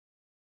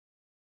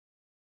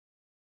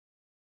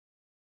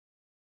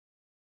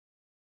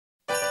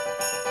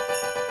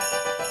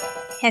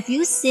Have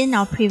you seen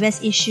our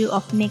previous issue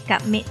of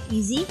Makeup Made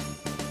Easy?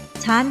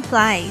 Time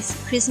flies,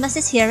 Christmas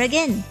is here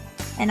again,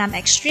 and I'm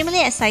extremely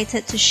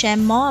excited to share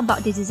more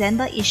about the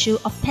December issue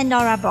of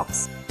Pandora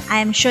Box. I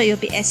am sure it'll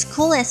be as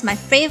cool as my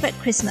favorite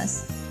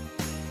Christmas.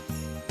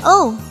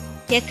 Oh,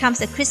 here comes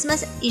the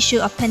Christmas issue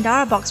of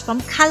Pandora Box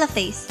from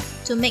Colorface.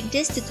 To make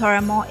this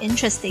tutorial more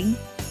interesting,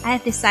 I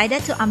have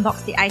decided to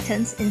unbox the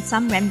items in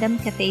some random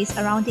cafes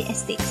around the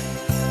estate.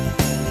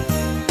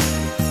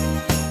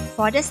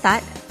 For the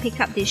start, pick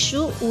up the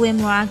Shu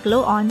Uemura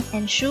Glow On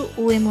and Shu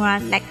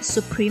Uemura Lac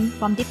Supreme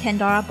from the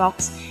Pandora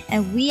Box,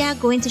 and we are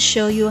going to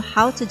show you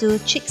how to do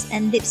cheeks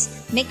and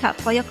lips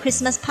makeup for your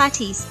Christmas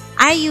parties.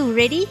 Are you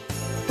ready?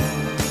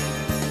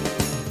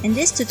 In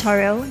this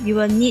tutorial, you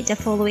will need the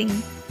following: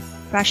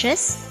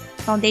 brushes,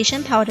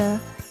 foundation powder,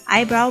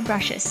 eyebrow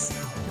brushes.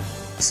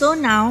 So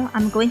now,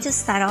 I'm going to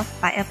start off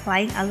by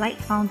applying a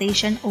light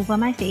foundation over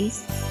my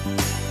face,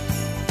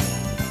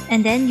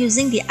 and then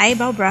using the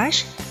eyebrow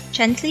brush,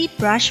 gently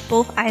brush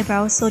both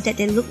eyebrows so that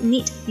they look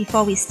neat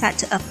before we start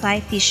to apply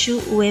the Shu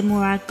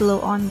Uemura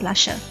Glow On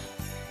blusher.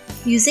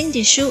 Using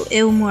the Shu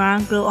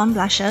Uemura Glow On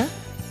blusher,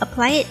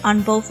 apply it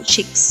on both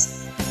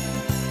cheeks.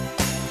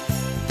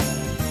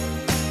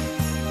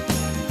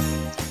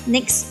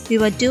 Next, we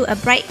will do a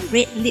bright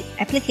red lip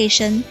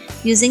application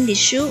using the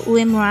Shu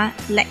Uemura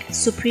Lac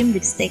Supreme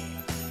lipstick.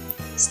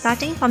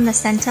 Starting from the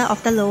center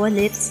of the lower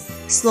lips,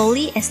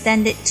 slowly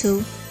extend it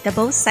to the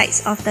both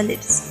sides of the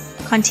lips.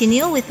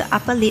 Continue with the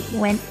upper lip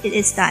when it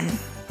is done.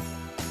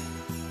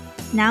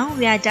 Now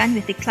we are done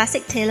with the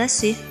classic Taylor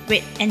Swift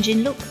red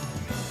engine look.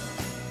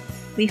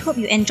 We hope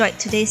you enjoyed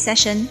today's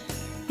session.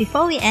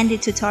 Before we end the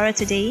tutorial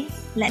today,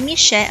 let me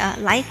share a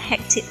life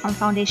hack tip on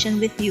foundation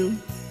with you.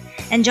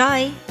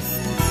 Enjoy!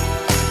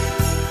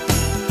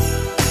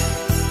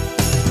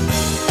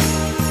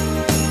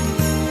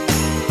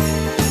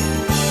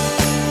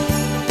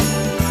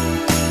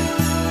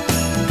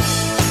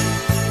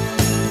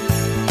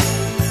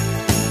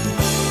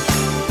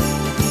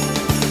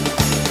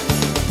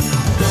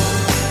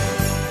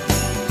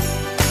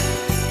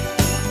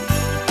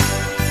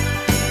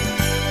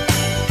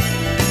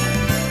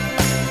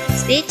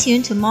 Stay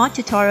tuned to more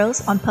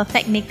tutorials on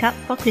perfect makeup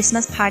for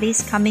Christmas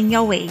parties coming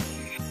your way.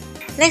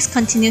 Let's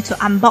continue to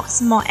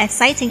unbox more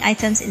exciting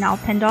items in our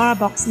Pandora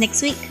Box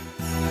next week.